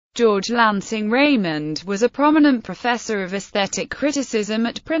George Lansing Raymond was a prominent professor of aesthetic criticism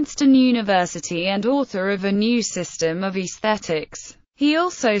at Princeton University and author of A New System of Aesthetics. He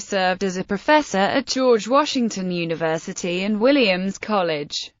also served as a professor at George Washington University and Williams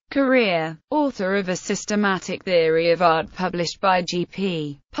College. Career: author of A Systematic Theory of Art published by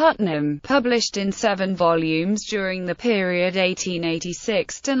G.P. Putnam, published in 7 volumes during the period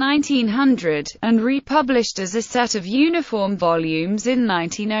 1886 to 1900, and republished as a set of uniform volumes in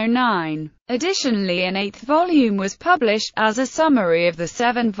 1909. Additionally, an 8th volume was published, as a summary of the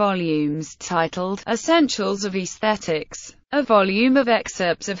 7 volumes, titled Essentials of Aesthetics. A volume of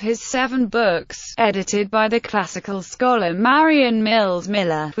excerpts of his 7 books, edited by the classical scholar Marion Mills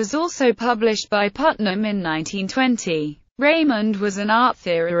Miller, was also published by Putnam in 1920. Raymond was an art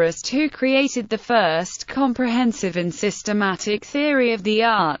theorist who created the first comprehensive and systematic theory of the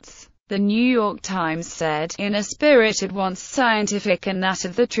arts. The New York Times said, in a spirit at once scientific and that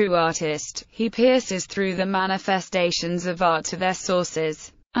of the true artist, he pierces through the manifestations of art to their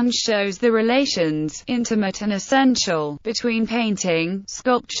sources, and shows the relations, intimate and essential, between painting,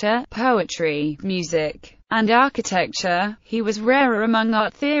 sculpture, poetry, music, and architecture. He was rare among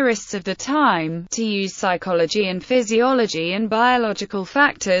art theorists of the time to use psychology and physiology and biological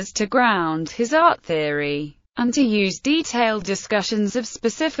factors to ground his art theory, and to use detailed discussions of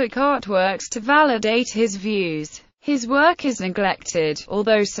specific artworks to validate his views. His work is neglected,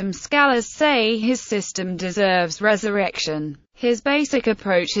 although some scholars say his system deserves resurrection. His basic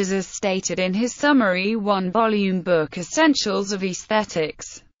approach is as stated in his summary 1-volume book Essentials of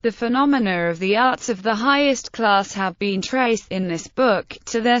Aesthetics. The phenomena of the arts of the highest class have been traced, in this book,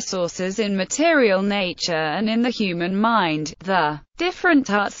 to their sources in material nature and in the human mind. The different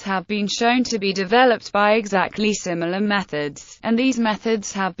arts have been shown to be developed by exactly similar methods, and these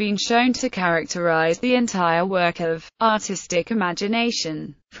methods have been shown to characterize the entire work of artistic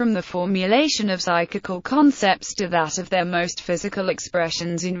imagination, from the formulation of psychical concepts to that of their most physical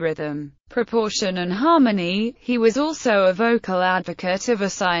expressions in rhythm, proportion and harmony. He was also a vocal advocate of a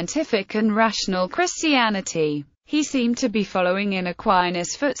scientific and rational Christianity. He seemed to be following in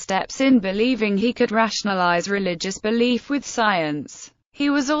Aquinas' footsteps in believing he could rationalize religious belief with science. He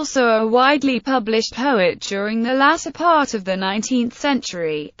was also a widely published poet during the latter part of the 19th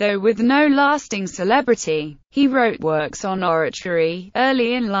century, though with no lasting celebrity. He wrote works on oratory,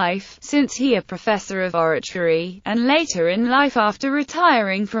 early in life, since he a professor of oratory, and later in life after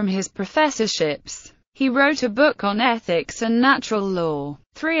retiring from his professorships. He wrote a book on ethics and natural law.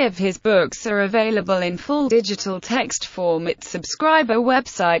 3 of his books are available in full digital text form at subscriber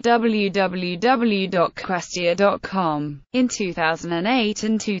website www.questia.com. In 2008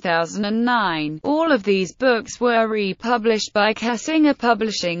 and 2009, all of these books were republished by Kessinger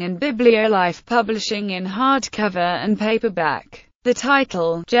Publishing and Bibliolife Publishing in hardcover and paperback. The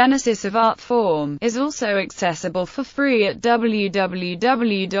title, Genesis of Art Form, is also accessible for free at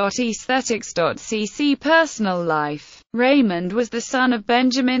www.esthetics.He. Personal life. Raymond was the son of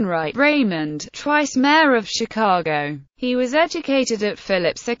Benjamin Wright Raymond, twice mayor of Chicago. He was educated at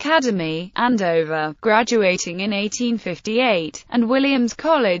Phillips Academy, Andover, graduating in 1858, and Williams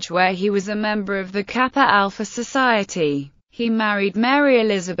College, where he was a member of the Kappa Alpha Society. He married Mary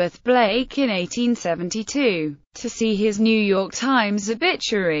Elizabeth Blake in 1872. To see his New York Times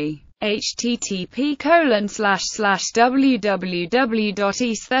obituary,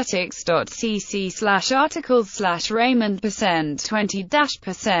 http://www.esthetics.cc/articles/Raymond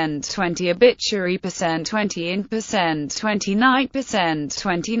 %20 obituary %20 in %29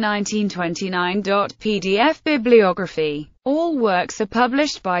 2019 29.pdf bibliography. All works are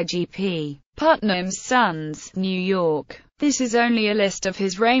published by G.P. Putnam's Sons, New York. This is only a list of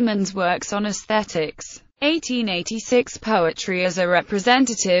his Raymond's works on aesthetics. 1886 Poetry as a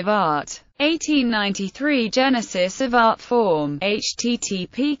representative art. 1893 Genesis of Art Form.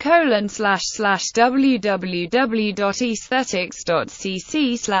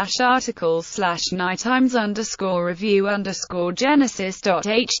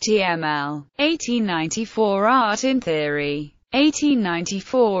 1894 Art in Theory.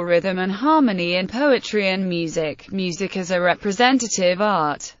 1894 Rhythm and Harmony in Poetry and Music. Music as a representative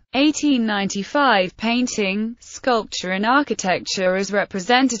art. 1895 Painting, Sculpture and Architecture as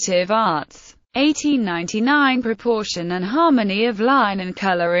representative arts. 1899 Proportion and Harmony of Line and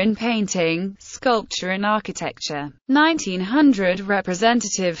Color in Painting, Sculpture and Architecture. 1900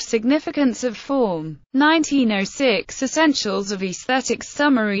 Representative Significance of Form. 1906 Essentials of Aesthetics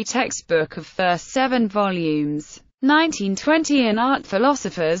Summary Textbook of first 7 volumes. 1920 An Art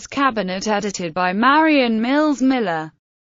Philosopher's Cabinet edited by Marion Mills Miller.